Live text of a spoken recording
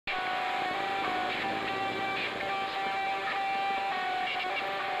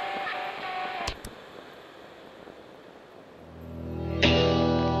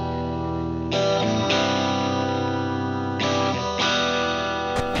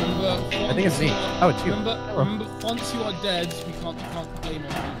I think it's me. Oh, it's you. Remember, once you are dead, we can't blame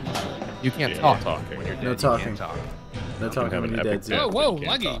on people. You can't talk. When you're dead, No talking. You can't talk. No talking when you're dead, too. Whoa,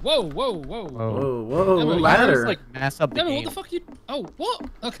 laggy. Whoa. Whoa, Demo, ladder. Like mess up the Demo, game. what the fuck you? Oh, what?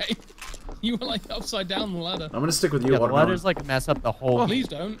 Okay. You were like upside down the ladder. I'm gonna stick with you, Yeah, the Watermelon. ladders like mess up the whole. Please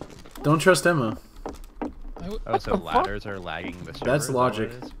don't. Don't trust Emma. Oh, so ladders are lagging the server? That's is that logic.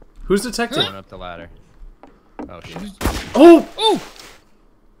 what it is? Who's detective? Going up the ladder. Oh shit. Oh! Oh!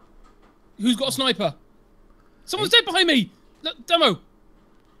 Who's got a sniper? Someone's dead behind me! Look, Demo!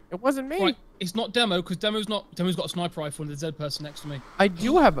 It wasn't me. Right, it's not Demo, because Demo's got a sniper rifle and there's a dead person next to me. I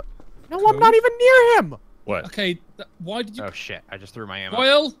do have. No, I'm not even near him. What? Okay, why did you... Oh shit, I just threw my ammo.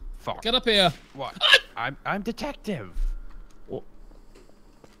 Boyle! Fuck. Get up here. What? I'm detective. Well,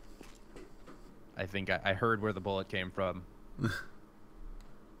 I think I heard where the bullet came from.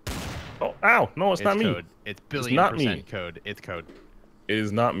 Oh, ow! No, it's not me. Code. It's billion% code. It's code. It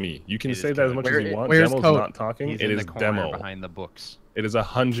is not me. You can It say is that as code. much Where- as you want. where's Demo's code? not talking. He's It in is the corner demo. behind the books. It is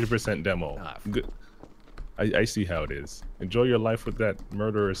 100% demo. Ah, Good. I see how it is. Enjoy your life with that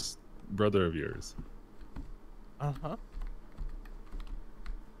murderous brother of yours. Uh-huh.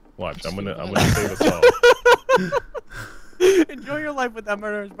 Watch, I'm gonna save us all. Enjoy your life with that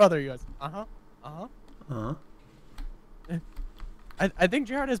murderous brother, you guys. I think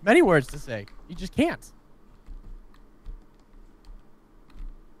Jared has many words to say. He just can't.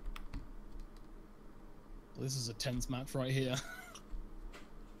 This is a tense match right here.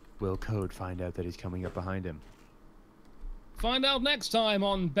 Will Code find out that he's coming up behind him? Find out next time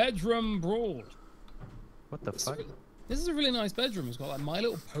on Bedroom Brawl. What the fuck? This is a really nice bedroom. It's got like My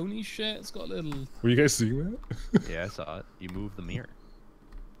Little Pony shit. It's got little... Were you guys seeing that? Yeah, I saw it. You moved the mirror.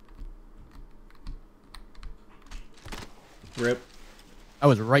 rip. I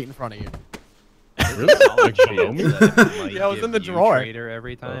was right in front of you. Really? Like below me? Yeah, I was in the drawer. Traitor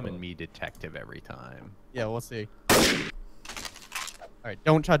every time and me detective every time. Yeah, we'll see. Alright,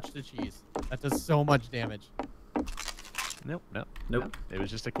 don't touch the cheese. That does so much damage. Nope. Nope. It was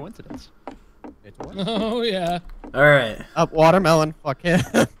just a coincidence. It's what? Oh, yeah. Alright. Up watermelon. Fuck him.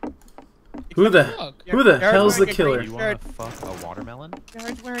 Who the Fuck. Jared's hell's the wearing a killer? green You shirt. wanna fuck a watermelon?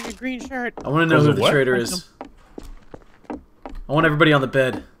 Jared's wearing a green shirt. I want to know Was who it the what? traitor is. I want everybody on the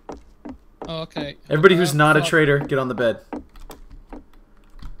bed. Oh, okay. Everybody who's not a fuck. traitor, get on the bed.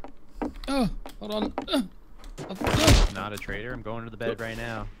 Oh, hold on. Not a traitor. I'm going to the bed right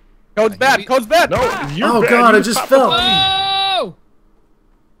now. Code's bad. Code's bad. No, you're Oh bad. god, You I just popped fell. Oh!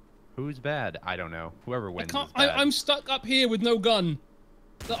 Who's bad? I don't know. Whoever I wins can't, is bad. I'm stuck up here with no gun.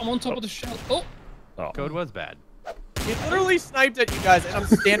 I'm on top of the shelf. Oh! Oh. Code was bad. He literally sniped at you guys, and I'm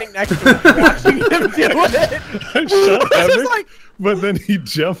standing next to him watching him do it. I shot It's Epic, like- but then he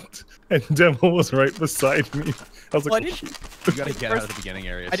jumped, and Demo was right beside me. I was Well, I like, oh, didn't- shoot. You gotta get out of the beginning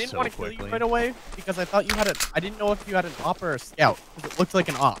area I didn't so want to kill quickly. you right away because I thought you had a. I didn't know if you had an op or a scout because it looked like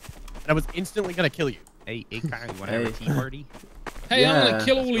an op, and I was instantly gonna kill you. Hey, Kyle, you wanna have a tea party? Hey, I'm Yeah. gonna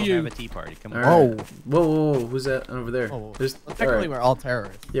kill all Let's of go have you. a tea party. Come All on. right. Whoa, who's that over there? Oh, There's, well, technically alright. we're all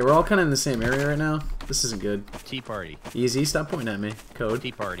terrorists. Yeah, we're all kind of in the same area right now. This isn't good. Tea party. Easy, stop pointing at me. Code.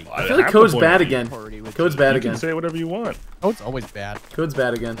 Tea party. I feel like Code's bad again. Party with Code's tea. bad You again. can say whatever you want. Code's always bad. Code's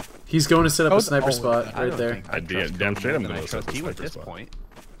bad again. He's going to set up a Code's sniper always spot bad. I right don't there. think I trust damn Code straight I'm more than gonna I trust set you the at this sniper spot. point.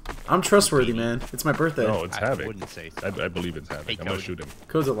 I'm trustworthy, man. It's my birthday. No, it's I Havoc. wouldn't say so. I believe it's Havoc. Hey, I'm gonna Code. shoot him.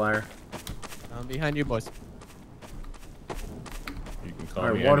 Code's a liar. I'm behind you, boys. You can call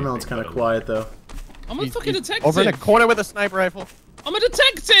Alright, me Watermelon's anything, kind of but quiet though. I'm a fucking detective. Over in a corner with a sniper rifle. I'm a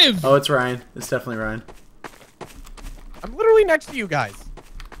detective. Oh, it's Ryan. It's definitely Ryan. I'm literally next to you guys.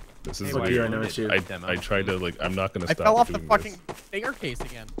 This is Hey, Fuck why you, you I know wounded, it's you. Demo? I tried to like. I'm not gonna I stop. fell off the doing fucking this. staircase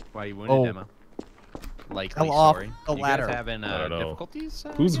again. Why you wounded Oh. Emma? Likely Fell off story. the You ladder. guys having I don't know. difficulties?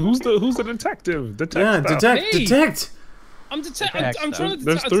 Who's the detective? Detect Yeah, stuff. detect, Hey! detect. I'm Detect I'm trying to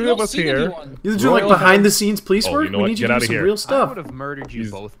There's detect. three I've of not us seen here. anyone. You're doing like Royal behind the scenes police Oh, work. you know We what? need you Get to do outta some here. real I stuff. would have murdered you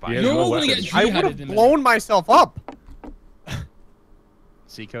He's- both he by has now. no You're all gonna weapons. get I would jihaded have in blown myself up.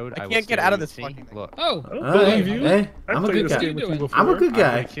 See, Code? I will can't get still out of eat this tea. fucking thing. Look, Oh, I don't Hey, believe you. hey, I've I'm a played good this guy. game with you before. I'm a good I would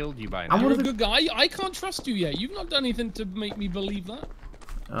guy. have killed you by I'm now. one you're of a the- good guy. I can't trust you yet. You've not done anything to make me believe that.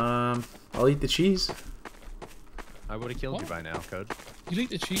 I'll eat the cheese. I would have killed you What? by now, Code. You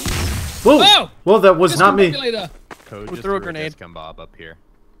eat the cheese. Whoa! Oh! Well, that was not me. Discombobulator. Code Who just threw a threw grenade? discum bob up here.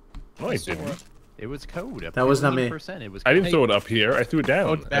 No, I Saw didn't. it. It was Code. That was not me. 100%. It was. I didn't Hey. throw it up here. I threw it down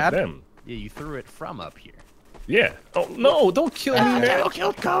Oh, it's at bad? them. Yeah, you threw it from up here. Yeah. Oh no! Don't kill me, man.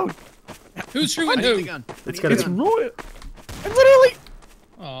 Killed Code. Who's I shooting need the who? gun. It's I gotta need It's the gun. Roy. I literally.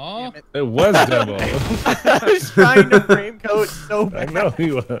 Aw. Damn it. It was Demo. I was trying to frame Code so I bad. know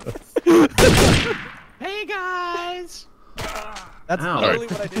he was. Hey guys. That That's Ow. literally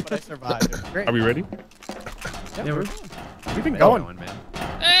what I did, but I survived. It was great. Are we ready? Yeah, we're... We've been going. man.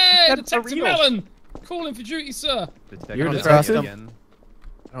 Hey, That's Detective real. Melon! Calling for duty, sir. You're don't detective? trust him. again.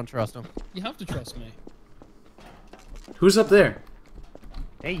 I don't trust him. You have to trust me. Who's up there?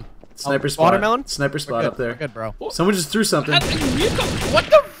 Hey. Sniper spot. Watermelon? Sniper We're spot good. up there. We're good, bro. Someone just threw something. You got... What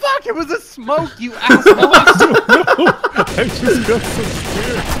the fuck? It was a smoke, you asshole. I just got so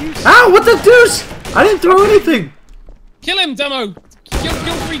scared. Ow! What the deuce? I didn't throw anything. Kill him, Demo.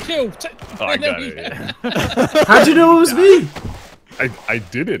 Kill, free kill. Oh, I got it. How'd you know it was me? I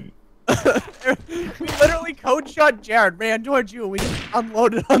didn't. We literally code shot Jared, ran towards you, and we just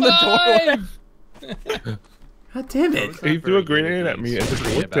unloaded on the doorway. God damn it. He threw a grenade at me and just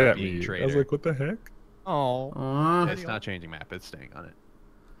Straight looked about at being me. I traitor. was like, what the heck? Oh. Aw. It's not changing map. It's staying on it.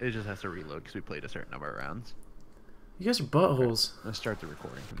 It just has to reload because we played a certain number of rounds. You guys are buttholes. Let's start the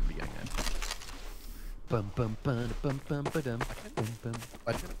recording from the beginning then. Bum bum bum bum bum ba-dum, bum bum.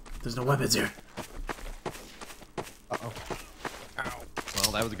 There's no weapons here. Uh-oh. Ow.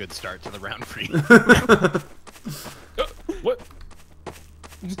 Well, that was a good start to the round for you. What?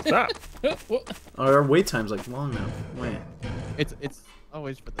 Stop. What? Our wait time's like long now. Wait. It's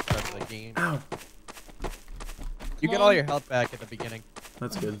always for the start of the game. Ow. You get all your health back at the beginning.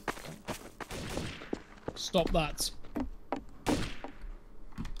 That's good. Stop that. Did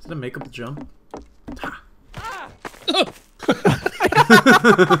I make up the jump?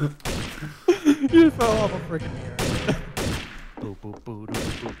 You fell off a freaking mirror.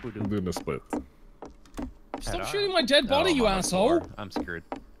 I'm doing the split. Stop shooting my dead body, Oh, you I'm asshole. poor. I'm screwed.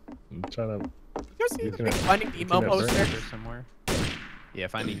 I'm trying to. You guys see You the can- big Finding you Nemo can poster? There somewhere. Yeah,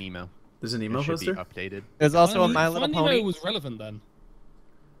 Finding Nemo. There's an It emo should poster? be updated. There's also a Finding- My Little Finding Pony. Nemo was relevant then.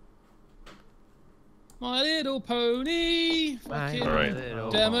 My Little Pony. Fucking Alright.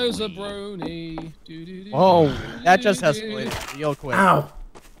 Demo's a brony. Whoa, that just escalated real quick. Ow!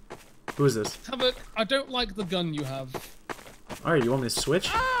 Who is this? Havoc, I don't like the gun you have. Alright, you want me to switch?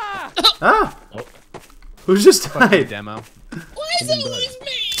 Ah! Ah! Oh. Who just Fuck you, died? demo. Why is it always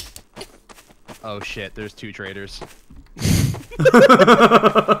me? Oh shit, there's 2 traitors. What?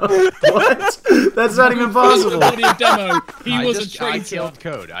 That's not even possible. Body of Demo. He I was just- a traitor. I killed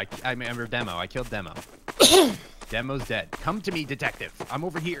Code. I remember Demo. I killed Demo. Demo's dead. Come to me, detective. I'm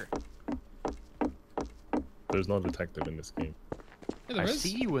over here. There's no detective in this game. Yeah, there I is.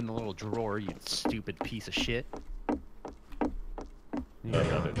 see you in the little drawer, you stupid piece of shit. I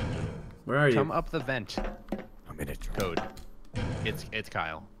got it. Where are you? Come up the vent. I'm in a Code. It's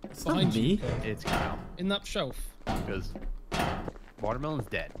Kyle. It's not Behind you. me. It's Kyle. In that shelf. Because Watermelon's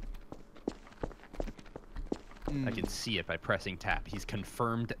dead. Hmm. I can see it by pressing tap. He's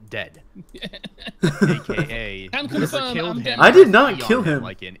confirmed dead. AKA, Can whoever confirm killed I'm him. dead. I did not pee on kill him.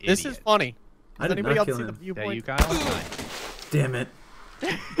 Like an This idiot. is funny. I Does did anybody not else kill see the him. That viewpoint? you, Kyle? Fine. Damn it.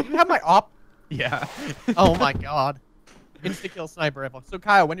 You have my op. Yeah. Oh my god. Insta-kill sniper rifle. So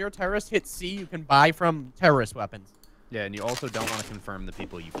Kyle, when you're a terrorist, hit C, you can buy from terrorist weapons. Yeah, and you also don't want to confirm the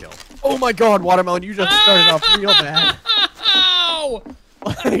people you kill. Oh my god, Watermelon, you just started off real bad. Ow!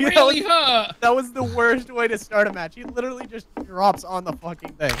 That That really was- hurt. That was the worst way to start a match. He literally just drops on the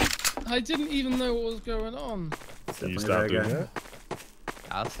fucking thing. I didn't even know what was going on. Can you Definitely stop that doing guy. that?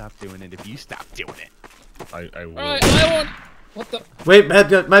 I'll stop doing it if you stop doing it. I will. Alright, I want... What the... Wait, bad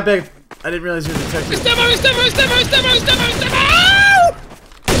guy, my bad. I didn't realize you were a It's detective. Demo! It's Demo! It's Demo! It's Demo! It's Demo! It's Demo!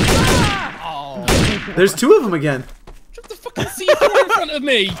 Oh. There's 2 of them again. Shut the fucking C4 in front of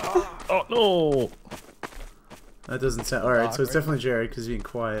me! Oh no! That doesn't sound alright. So it's Awkward. definitely Jared because he's being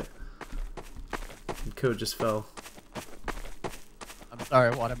quiet. And Code just fell. I'm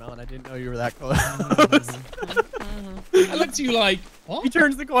sorry, Watermelon. I didn't know you were that close. I looked at you like, He what?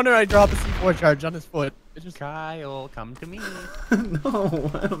 turns the corner, I drop a C4 charge on his foot. It just... Kyle, come to me.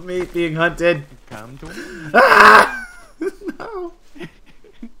 No, I'm being hunted. Come to me. Ah! No.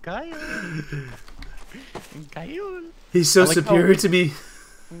 Kyle. Kyle. He's so I like how- superior to me.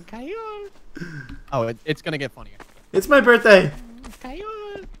 Kyle. Oh, it's gonna get funnier. It's my birthday.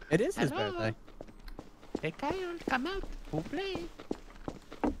 Kyle. It is his Hello. birthday. Hey, Kyle, come out. We'll play.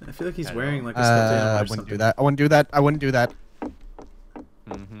 I feel like he's I wearing know. like a stuffed animal I or wouldn't something. do that. I wouldn't do that. I wouldn't do that.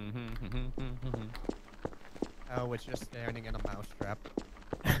 Oh, it's just standing in a mousetrap.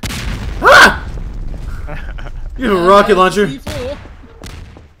 Ah! You have a rocket launcher. C4.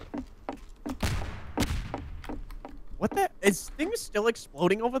 What the? Is things still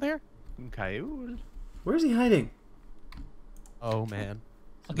exploding over there? Kyle. Where's he hiding? Oh man.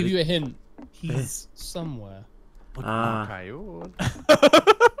 I'll give you a hint. He's somewhere. Ah. Kyle.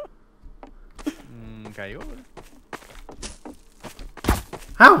 Kyle.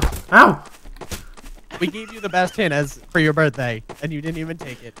 Ow! Ow! We gave you the best hint as for your birthday, and you didn't even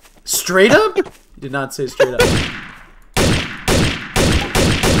take it. Straight up? You did not say straight up.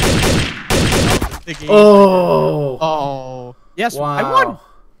 Oh. Oh. Yes, Wow. I won.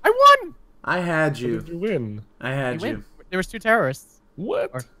 I won. I had How you. did you win? I had You you. win. There was 2 terrorists. What?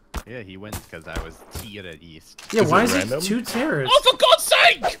 Or- Yeah, he wins because I was T to east. Yeah, Is why it is random? it 2 terrorists? Oh, for God's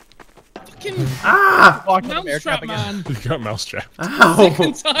sake! Fucking Ah! Walked in a bear mousetrap, trap again. man. You got mousetrap. Sick Ow!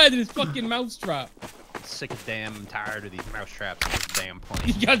 and tired of this fucking mousetrap. Sick of damn tired of these mouse traps on this damn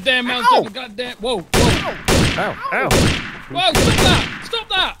plane. You goddamn Ow! mousetrap, goddamn. Whoa, whoa. Ow! Ow! Whoa, stop that! Stop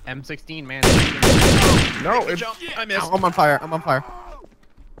that! M16, man. No! It, Jump. I missed. Ow, I'm on fire. I'm on fire.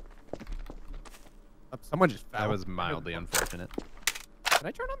 Oh, someone just fell. That was mildly unfortunate. Can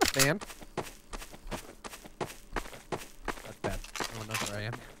I turn on the fan? That's bad. No one knows where I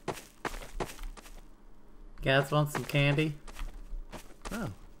am. Guys want some candy? Oh.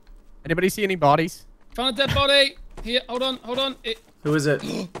 Anybody see any bodies? Found a dead body. Here, hold on, hold on. Who is it?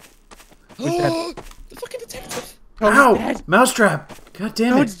 dead? The fucking detective. Toad's Ow! dead. Mousetrap! God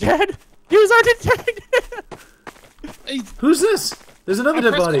damn Toad's it! dead. He was our detective. He's, Who's this? There's another I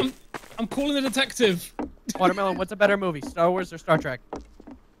dead pressed- body. I'm calling the detective. Watermelon, what's a better movie, Star Wars or Star Trek?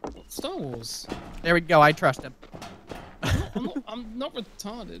 Star Wars. There we go. I trust him. I'm not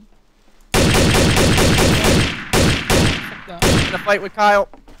retarded. Fuck that. In a fight with Kyle.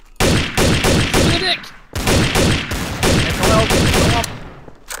 Give me the dick. SOL, SOL.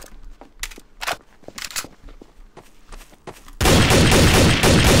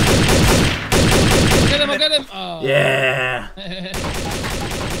 I'll get him. Oh. Yeah!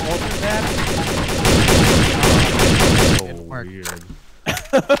 Walter bad. oh, Didn't work. weird.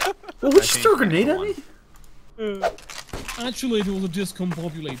 Well, would you throw a grenade at me? Actually, it was a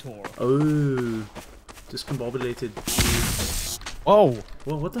discombobulator. Oh. Discombobulated. Whoa.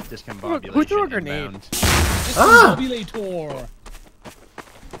 Whoa, what the? Discombobulation Who threw a grenade? inbound. Ah! Discombobulator.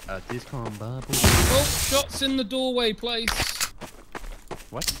 Discombobulator. Oh, shots in the doorway place.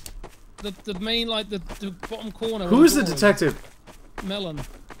 What? The main, like, the bottom corner. Who where is the door detective? Melon.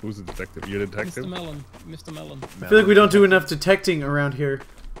 Who's the detective? You're the detective? Mr. Melon. Mr. Melon. I feel like we don't do enough detecting around here.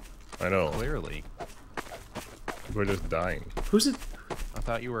 I know. Clearly. People are just dying. Who's it? I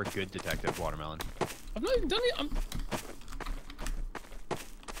thought you were a good detective, Watermelon. I've not even done it.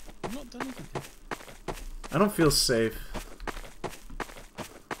 I've not done anything. I don't feel safe.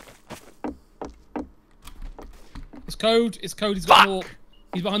 It's code. It's code. He's got more.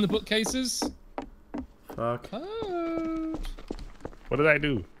 He's behind the bookcases. Fuck. Code. What did I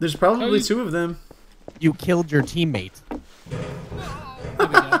do? There's probably Cody- 2 of them. You killed your teammate. There we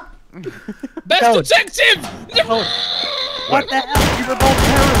go. Best Code. detective! What the hell? You were both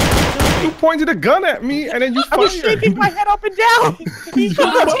terrorists. You pointed a gun at me and then you I was fired. shaking my head up and down. He's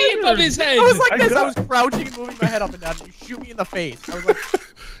got a team above his head. I was like I this. I got- was crouching and moving my head up and down. And you shoot me in the face. I was like,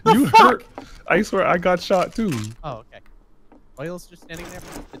 You hurt. I swear I got shot too. oh, okay. Oil's just standing there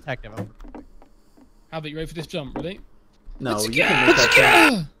for the detective. Havoc, you ready for this jump? Ready? No, Let's you go! can make that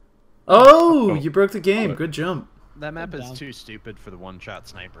jump. Yeah! Oh, you broke the game. Good jump. That map is down. too stupid for the one-shot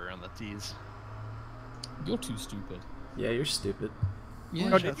sniper on the T's. You're too stupid. Yeah, you're stupid. Yeah.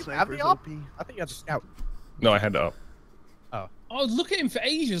 Oh, did you have the op? I think you had the scout. No, I had to up. I was looking at him for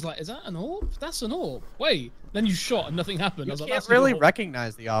ages, like, is that an orb? That's an orb. Wait. Then you shot and nothing happened. You I was like, can't that's an really orb.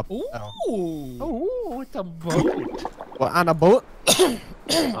 recognize the op. Ooh. Oh. it's a boat. Well, on a boat, I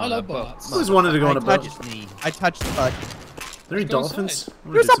love bots. I always wanted to go on a I boat. touched- me. I touched the butt. Are there any Let's go dolphins? I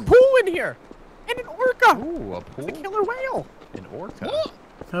wanna There's do a some- pool in here! And an orca! Ooh, a pool. It's a killer whale! An orca. What?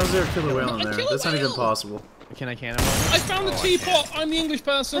 How's there a killer whale in A there? killer That's not even whale? possible. Can I cannonball? I found the teapot. I'm the English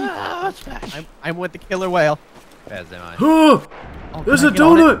person. I'm with the killer whale. As am I. Oh, Oh, there's can a I get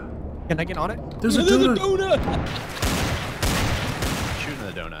on donut! it? Can I get on it? There's a There's a donut! donut. Shooting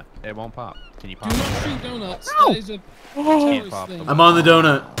the donut. It won't pop. Can you Do pop? not it? shoot donuts. No. That is a Oh, Can't terrorist pop thing. them. I'm on the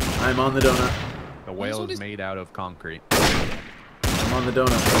donut. I'm on the donut. The Where's all whale is these- made out of concrete. I'm on the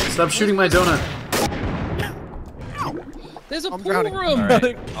donut. Stop shooting my donut. There's a I'm pool drowning. room. All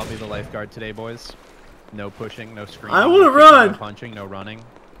right, I'll be the lifeguard today, boys. No pushing, no screaming. I wanna no kicking, run. No punching, no running,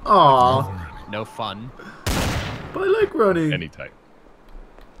 Aw, no fun. but I like running. Any type.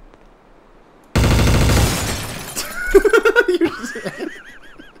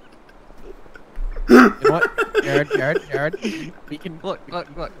 You know what? Jared, we can... Look.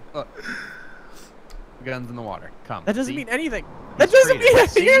 Guns in the water. Come. That doesn't See? mean anything. That doesn't mean Traitor.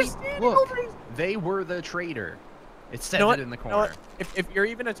 anything. You're See? standing Look. over his... They were the traitor. It says You know what? it in the You know corner. what? If you're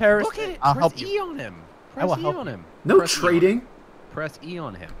even a terrorist, Look at it. I'll Press help you. E on him. I will Press E help on you. him. No Press E on him. trading. Press E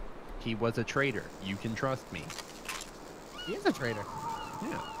on him. He was a traitor. You can trust me. He is a traitor.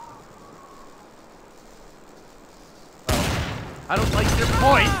 Yeah. I don't like your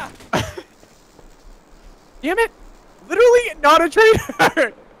voice. Damn it! Literally not a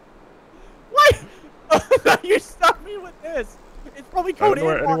traitor! What? You stuck me with this! It's probably I code don't know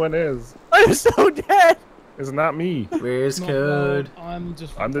where anyone is. I'm so dead! It's not me. Where's Not code? well. I'm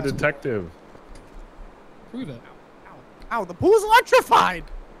just. I'm the fantastic. detective. Prove it. Ow, the pool's electrified!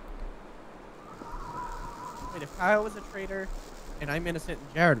 Wait, if Kyle was a traitor, and I'm innocent,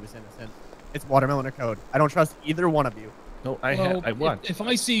 and Jared was innocent, it's watermelon or code. I don't trust either one of you. No, Well, I what? if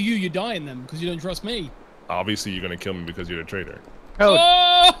I see you, you're dying then because you don't trust me. Obviously, you're gonna kill me because you're a traitor. Code.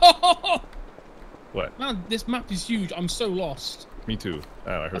 Oh! What? Man, this map is huge. I'm so lost. Me too.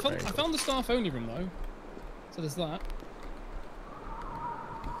 Oh, I I heard. found the staff only room though. So there's that.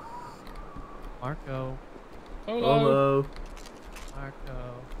 Marco. Polo. Hello.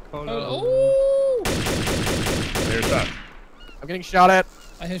 Marco. Polo. Oh! There's that. I'm getting shot at.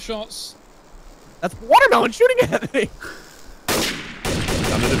 I hear shots. That's watermelon shooting at me!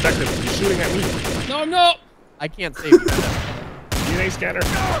 I'm the detective. He's shooting at me. No, I'm not. I can't save you. DNA scanner.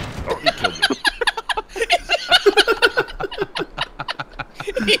 Oh, he killed me.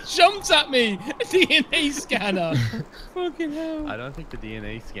 He jumps at me. DNA scanner. Fucking hell. I don't think the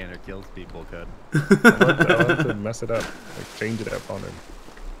DNA scanner kills people, Code. I want to mess it up. Like, change it up on him.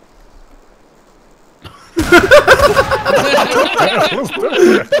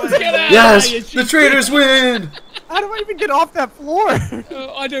 Get out Yes, of here, the traitors win. How do I even get off that floor?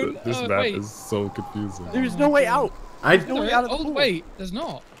 I don't. This map wait. is so confusing. There's no way out. I No way out of the pool. Wait, there's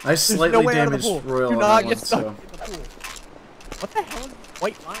not. I slightly no way out of the damaged pool. Royal Do on not that get one, stuck so. in the pool. What the hell is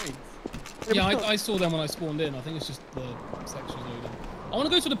white lines? Yeah, I saw them when I spawned in. I think it's just the sections loading. I want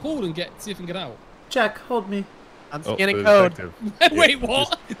to go to the pool and see if I can get out. Jack, hold me. I'm Oh, scanning the code. detective. Wait, Yeah,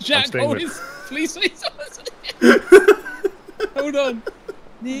 what? I'm Jack, staying hold with- his. Please say something. Hold on.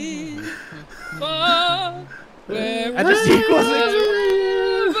 Far, I just equals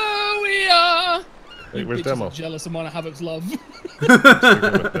it. wherever we are. Wait, where's Bitches Demo? are jealous of mine of Havok's love.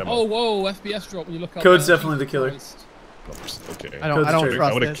 With Demo. Oh, whoa, FPS drop when you look up. Code's definitely the killer. Christ. Okay. I don't Code's trust traitor.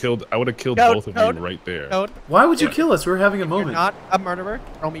 I would have this. killed. I would have killed Code, both of code, you right there. Code. Why would you What? kill us? We're having a You're moment. not a murderer.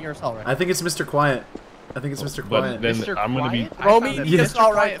 Throw me your assault rifle. I think it's Mr. Quiet. I think it's Mr. But Quiet. then Mr. I'm gonna be. Quiet? I Throw found me that the Mr.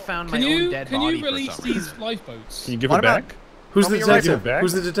 assault Quiet rifle. found my Can own you dead can body you for release some these reason. lifeboats? Can you give What it about- back? Who's Throw the me your detective? rifle back?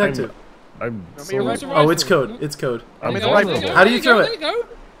 Who's the detective? I'm Throw me so. your Where's the rifle. Oh, it's rifle? code. It's code. Throw me There the you rifle. go. How do you throw There it? you go.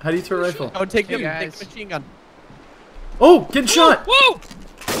 How do you throw a rifle? Code, take Hey, the guys. machine gun. Oh, getting shot! Whoa!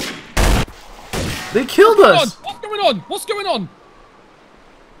 They killed What's us! going on? What's going on?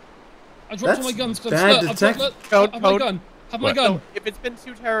 I dropped all my That's guns because bad I've detect- Code, have my code. gun. Have my What? gun. So, if it's been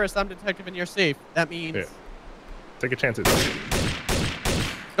 2 terrorists, I'm detective and you're safe. That means Yeah. Take a chance at it.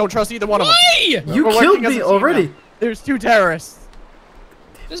 don't trust either one of them. Why? You We're killed working as a me team already! now. There's 2 terrorists.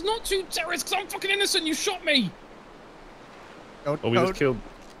 There's not 2 terrorists because I'm fucking innocent. You shot me. Code, Oh, we code. just killed.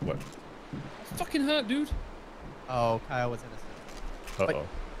 What? Fucking hurt, dude. Oh, Kyle was innocent. Uh oh.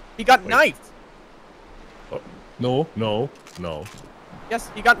 He got Wait. knifed. No, no, no. Yes,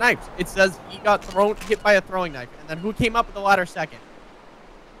 he got knifed. It says he got hit by a throwing knife. And then who came up with the ladder second?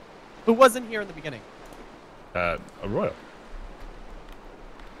 Who wasn't here in the beginning? A royal.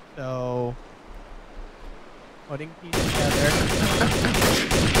 So, putting pieces together.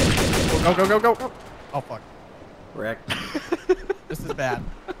 Go, go, go, go, go. Oh, fuck. Wreck. This is bad.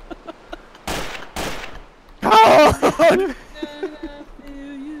 Oh!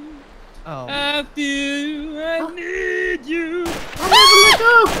 Oh. I feel you. I need you.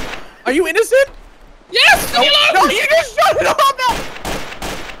 Are you innocent? Yes! No, Leave me no, alone! you just shut it off now!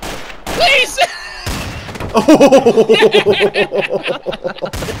 Please! Oh!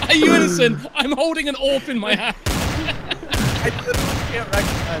 Are you innocent? I'm holding an AWP in my hand. I literally can't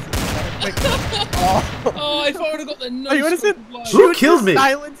recognize it. Oh. Oh, I thought I would have got the nose. Are you innocent? blood. Who Shoot killed the me?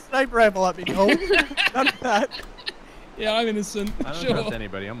 silent sniper rifle at me. No, none of that. Yeah, I'm innocent. I don't Sure. trust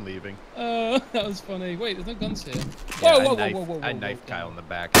anybody. I'm leaving. That was funny. Wait, there's no guns here. Yeah, Whoa, whoa, I whoa, whoa, whoa, I whoa, knifed whoa. Kyle in the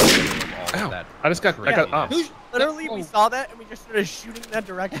back. All of that. I just got. I got craziness. ops. Literally, Oh. we saw that and we just started shooting that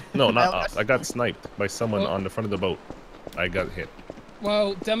direction. No, not ops. I got sniped by someone What? on the front of the boat. I got hit.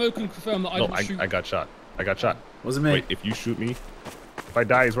 Well, Demo can confirm that I No, didn't shoot. I got shot. I got shot. Wasn't me. Wait, if you shoot me, if I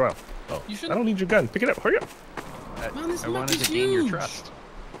die as well. Oh, You I shouldn't- don't need your gun. Pick it up. Hurry up. Man, this I map wanted is to gain your huge. trust.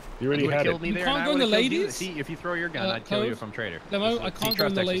 You already You would have had killed it. me You there, can't and I go in would the have killed you. ladies? See, if you throw your gun, I'd kill Code? you if I'm traitor. Demo, Just I see can't go in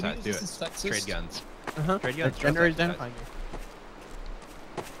trust the exercise. ladies. Do This it. is sexist. Trade guns. Uh-huh. Trade guns. Gender trust is exercise. identifying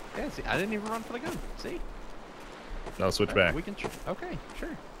you. Yeah, see, I didn't even run for the gun. See? Now switch back. We can. Okay, sure.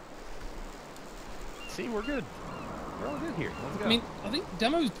 See, we're good. We're all good here. Let's go. I mean, I think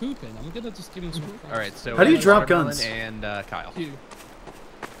Demo's pooping. I'm gonna just give him some. all right. So How do you drop Watermelon guns? And Kyle. Q.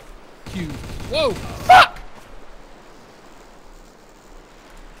 Q. Whoa!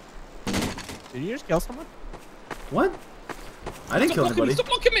 Did you just kill someone? What? I didn't kill anybody. Stop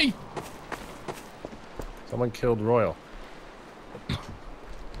blocking me! Someone killed Royal.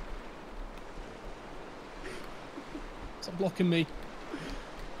 Stop blocking me.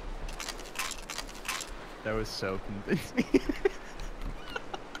 That was so convincing.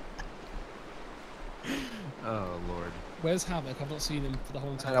 Oh lord. Where's Havik? I've not seen him for the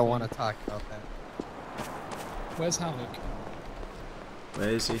whole time. I don't want to talk about that. Where's Havik? Where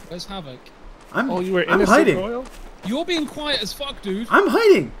is he? Where's Havik? Oh, you were I'm innocent, hiding. Royal? You're being quiet as fuck, dude. I'm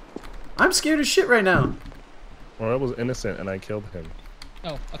hiding. I'm scared as shit right now. Royal was innocent and I killed him.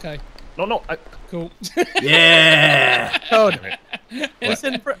 Oh, okay. No, Cool. Yeah. Code.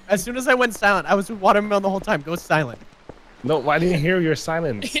 Listen, as soon as I went silent, I was with Watermelon the whole time. Go silent. No, I didn't hear your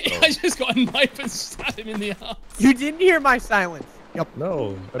silence. I just got a knife and stabbed him in the ass. You didn't hear my silence. Yep.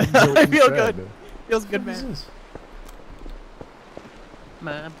 No, I didn't hear what I you feel said. good. Feels good, What is man. this?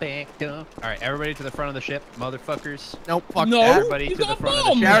 My back up. Alright, everybody to the front of the ship, motherfuckers. Nope, fuck No. that. Everybody You to the got a front of the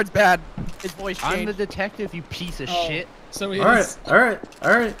bomb! ship. Jared's bad. His voice I'm the changed. detective, you piece of Oh, shit. So he All right, is. all right, all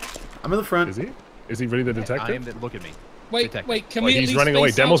right. I'm in the front. Is he? Is he really the I am detective? the, look at me. Wait, Detective. wait, can Oh, we at he's least running away.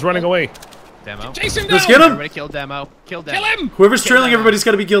 face Demo's out? running away. Demo. Chase him down! Let's get him. Everybody kill Demo. Kill Demo. Kill him! Whoever's Kill trailing Demo. everybody's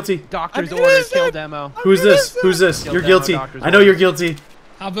got to be guilty. Doctor's I'm orders, kill innocent. Demo. Who's this? Who's this? Kill You're Demo, guilty. doctor's I know you're orders. guilty.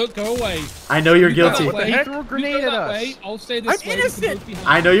 Havik, go away. I know you're You go guilty. that What the way. heck? Threw a You grenade go at that us. way. I'll stay this I'm way. innocent. We can both be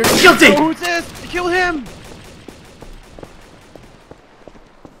I know you're Oh, guilty. who's this? Kill him!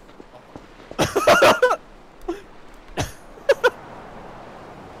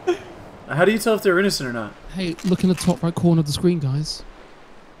 How do you tell if they're innocent or not? Hey, look in the top right corner of the screen, guys.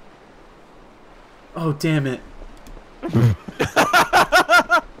 Oh, damn it.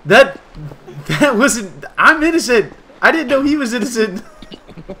 that wasn't. I'm innocent. I didn't know he was innocent.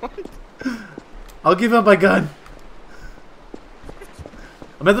 I'll give up my gun.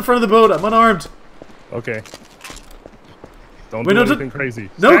 I'm at the front of the boat. I'm unarmed. Okay. Don't Wait, do no, anything crazy.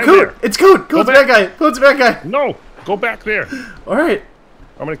 No, Stand Code. there. It's Code. Code's a bad guy. Code's a bad guy. No, go back there. All right.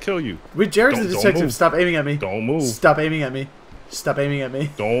 I'm gonna kill you. Wait, Jared's the Don't detective. move. Stop aiming at me. Don't move. Stop aiming at me. Stop aiming at me.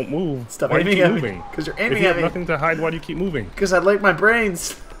 Don't move. Stop Why do you aiming keep at me. moving? Because you're If aiming you at have me. nothing to hide, why do you keep moving? Because I like my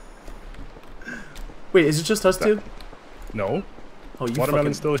brains. Wait, is it just us two? No. Oh, you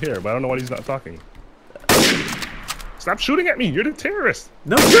Watermelon's fucking... still here, but I don't know why he's not talking. Stop shooting at me. You're the terrorist.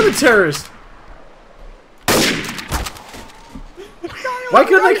 No, you're the terrorist. Why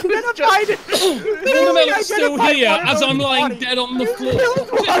couldn't I... Identified it. Watermelon's still identified here as I'm Watermelon's lying body. dead on the Killed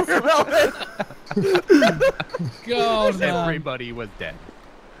floor. Watermelon. God, man. Everybody was dead.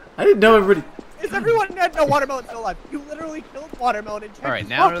 I didn't know everybody... Is everyone dead? No, Watermelon's still alive. You literally killed Watermelon and Alright,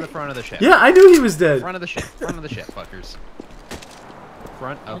 now to the front of the ship. Yeah, I knew he was dead. Front of the ship. Front of the ship, fuckers.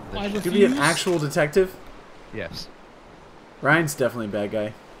 Front of the I ship. refuse. Could be an actual detective. Yes. Ryan's definitely a bad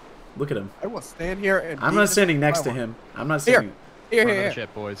guy. Look at him. I will stand here and. I'm be not the standing next to detective him. I'm not Here. standing... Here, Front here, of the here.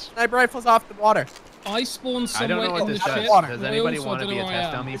 ship, boys. Sniper rifles off the water. I spawned I don't somewhere know what in the this ship. does. Water. Does anybody Royal, so I want to don't be a know where I test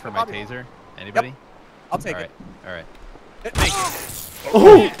am. dummy It's for the my bobby taser? Anybody? I'll take Alright. Alright. it.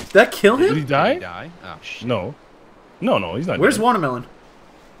 Oh, that kill Did he him? die? Did he die? Oh, shit. No. No, he's not Where's dead. Watermelon?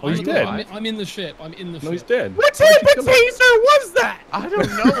 Oh, he's I'm dead. I'm in the ship. I'm in the ship. No, he's dead. What Why'd type you of kill him? taser was that? I don't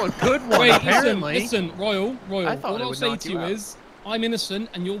know. A good one, Wait, apparently. listen, Royal. I thought All it I'll would say knock to you you out. is, I'm innocent,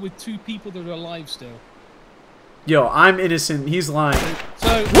 and you're with two people that are alive still. Yo, I'm innocent. He's lying.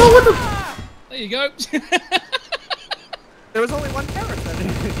 So, Whoa, what the... there you go. There was only one terrorist.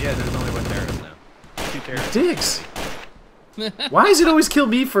 Yeah, there's only one terrorist now. Two terrorists. Dicks. Why does it always kill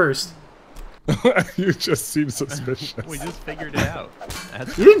me first? You just seem suspicious. We just figured it out.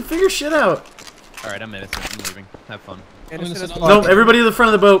 That's... You didn't figure shit out. Alright, I'm innocent. I'm leaving. Have fun. Innocent as innocent. fuck. No, everybody to the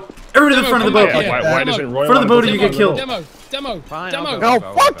front of the boat. Everybody to the front of the Demo, boat. come back. Why Demo. doesn't Roy Front of the wanna boat or go you to get the killed. Demo. Fine, Demo. I'll No,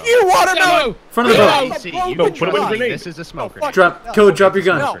 go, fuck go. you, Watermelon. Demo. Front of the Demo. boat. Easy, No, you put can it in try. grenade. This is a smoker. fuck. Drop. No. Code, drop your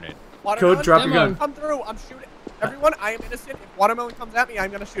gun. No. Grenade. Watermelon, Code, drop your Demo. gun. Come through. I'm shooting. Everyone, I am innocent. If Watermelon comes at me,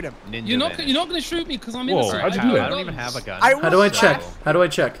 I'm gonna shoot him. Ninja You're not vanish. going to shoot me because I'm Whoa, innocent. how'd you I do have that? I don't even guns. have a gun. I How do I So- check? How do I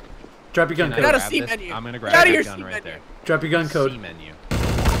check? Drop your gun, Can I Get out Code. of grab C this? menu. I'm gonna Get grab out of that your gun C right menu. there. Drop your gun, C Code. menu.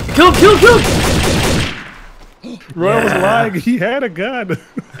 Kill, kill, kill! Roy was Yeah. lying. He had a gun. Good.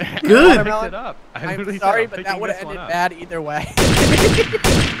 Picked Watermelon, it up. I I'm literally said sorry, I'm but that picking would have this one ended up. bad either way.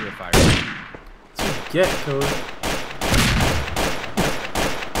 You're a fire. Get, Code.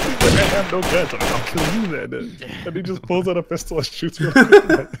 I have no guns. I'll kill you then. And he just pulls out a pistol and shoots me.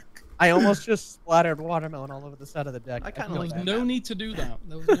 I almost just splattered Watermelon all over the side of the deck. I kinda There feel was bad. no need to do that.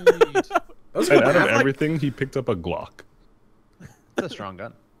 There was no need. That was And good. out of everything, he picked up a Glock. It's a strong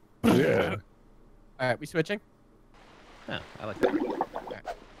gun. Yeah. All right, we switching. Yeah, I like that.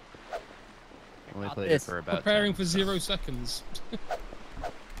 Alright. Only Got played it this. for about Preparing 10. for 0 seconds.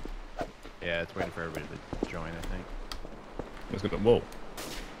 Yeah, it's waiting for everybody to join, I think. Let's go. Whoa.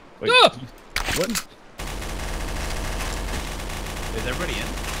 Wait. Ah! What? Is everybody in?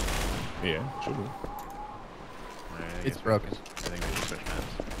 Yeah, should be. Alright, I It's guess broken. I think we can switch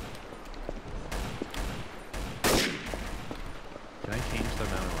maps. Can I change the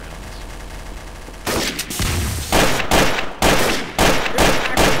amount of rounds?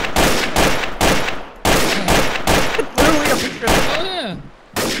 Literally a picture. Oh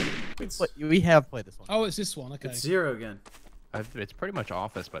yeah. We have played this one. Oh, it's this one. Okay. It's 0 again. It's pretty much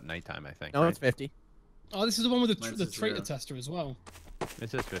Office, but nighttime, I think. No, right? it's 50. Oh, this is the one with Mine's the a traitor 0. tester as well. It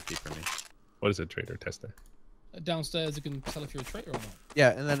says 50 for me. What is a traitor tester? Downstairs, you can tell if you're a traitor or not.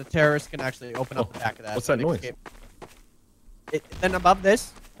 Yeah, and then a terrorist can actually open up the back of that. What's that and noise? escape. Then above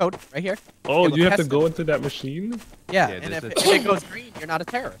this code right here. Oh, it will you have to test go it. into that machine? Yeah, Yeah, and this if is- it goes green, you're not a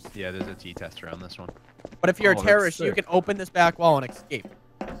terrorist. Yeah, there's a T-tester on this one. But if you're Oh, a that's terrorist, you sick. can open this back wall and escape.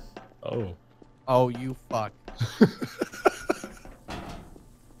 Oh. Oh, you fuck.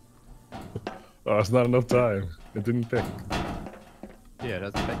 Oh, it's not enough time. It didn't pick. Yeah, it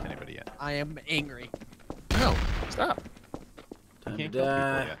hasn't picked anybody yet. I am angry. No, stop. You Time to can't kill people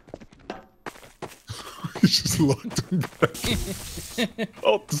die. yet. It's just locked him back.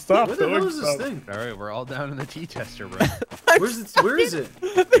 Oh, stop. Where the hell Don't is this stop. thing? Alright, we're all down in the T-tester, bro. Where's it? Where is it?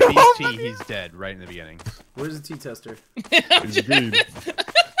 He's T, he's dead right in the beginning. Where's the T-tester? It's green.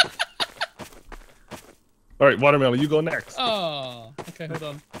 All right, Watermelon, you go next. Oh, okay, hold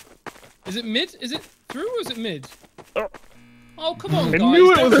on. Is it mid? Is it through or is it mid? Oh. Oh, come on, I guys.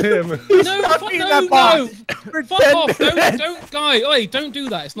 knew it was don't- him. No, Stuck fuck, me in no, that no. box for Fuck 10 off. minutes. Don't, guy. Oi, don't do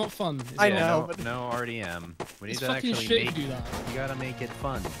that. It's not fun. Is I it? know. No, no RDM. We need It's to fucking actually shit make. to do that. You gotta make it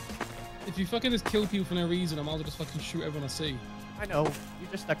fun. If you fucking just kill people for no reason, I might as well just fucking shoot everyone I see. I know. You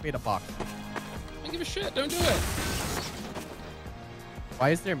just stuck me in a box. I don't give a shit. Don't do it. Why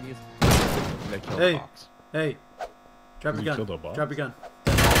is there music? They killed Hey. the box. Hey, drop your You gun. killed a boss? Drop your gun.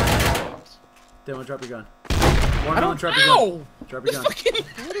 Box. Demo, drop your gun. I Watermelon, don't drop your gun. know. Drop your gun. Fucking.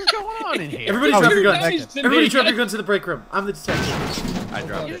 What is going on in here? Everybody Oh, drop your you're gun. damaged Everybody drop your gun to the break room. I'm the detective. I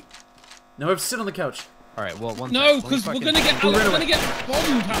dropped it. No, I have to sit on the couch. Alright, well, one No, sec. because Let me we're fucking- gonna get Who ran we're away? gonna get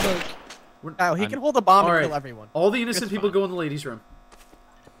bombed, Havoc. Now he I'm- can hold a bomb and Alright. kill everyone. All the innocent It's people fine. go in the ladies' room.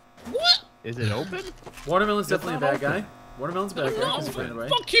 What? Is it open? Watermelon's It's definitely a not bad guy. open. Watermelon's a bad guy. No, He's running away.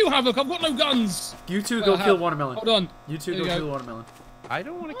 fuck you, Havoc. I've got no guns. You two Well, go I kill have. Watermelon. Hold on. You two There go you go. kill Watermelon. I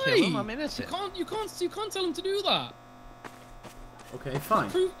don't want to Why? kill him. I'm You innocent. can't tell him to do that. Okay, fine.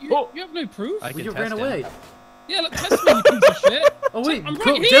 Proof? Oh. You have no proof. I Well, can you test ran him. away. Yeah, like, test me, you piece of shit. Oh wait, I'm go,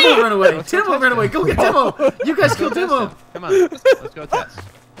 right here. Demo ran away. Let's go Demo test ran him. away. Go get Demo. You guys kill Go test Demo. him. Come on, let's go test.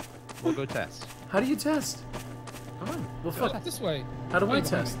 We'll go test. How do you test? Come on. Well, Go fuck. this way. How do I Wait,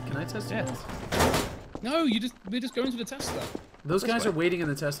 test? Can I test? you Yeah. guys? No, we're just going to the tester. Those This guys way. are waiting in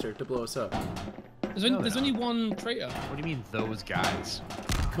the tester to blow us up. There's only one traitor. What do you mean, those guys?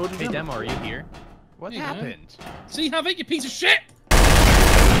 Code Hey, Demo. Demo, are you here? What There you go. happened? See, Havoc, you piece of shit.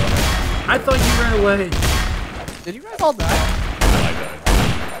 I thought you ran away. Did you guys all die? I died.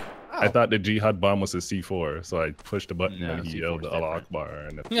 Oh. I thought the jihad bomb was a C4, so I pushed the button No, and he C4 yelled is Allah different. Akbar.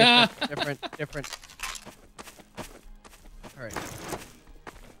 And Yeah. Different. All right.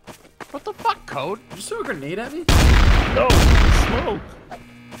 What the fuck, Code? Did you throw a grenade at me? no, smoke.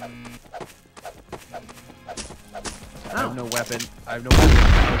 I have Ow. no weapon. I have no weapon.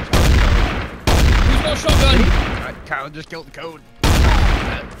 Who's got a shotgun? Alright, Kyle just killed the Code.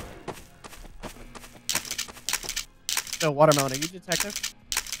 So, Watermelon, are you detective?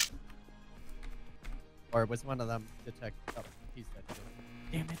 Or was one of them detective? Oh, he's dead too.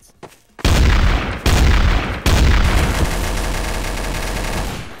 Damn it.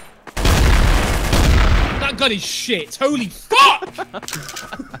 That gun is shit. Holy fuck!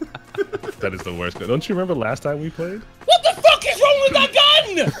 That is the worst. Don't you remember last time we played? What the fuck is wrong with that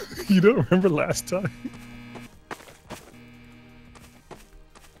gun? You don't remember last time?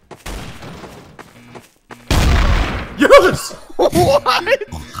 Yes. What?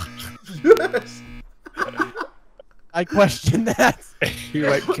 Yes. I question that. You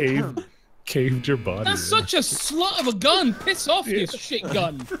like caved your body. That's in. such a slut of a gun. Piss off, you shit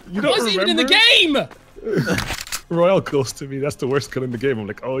gun. You Why don't is it even in the game? Royal goes to me. That's the worst gun in the game. I'm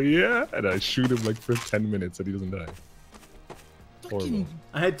like, oh yeah, and I shoot him like for 10 minutes and he doesn't die. Horrible. Fucking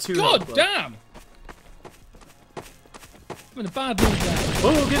I had two. god health left. damn. I'm in a bad mood now.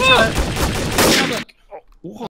 Oh, good Oh! shot. Havoc.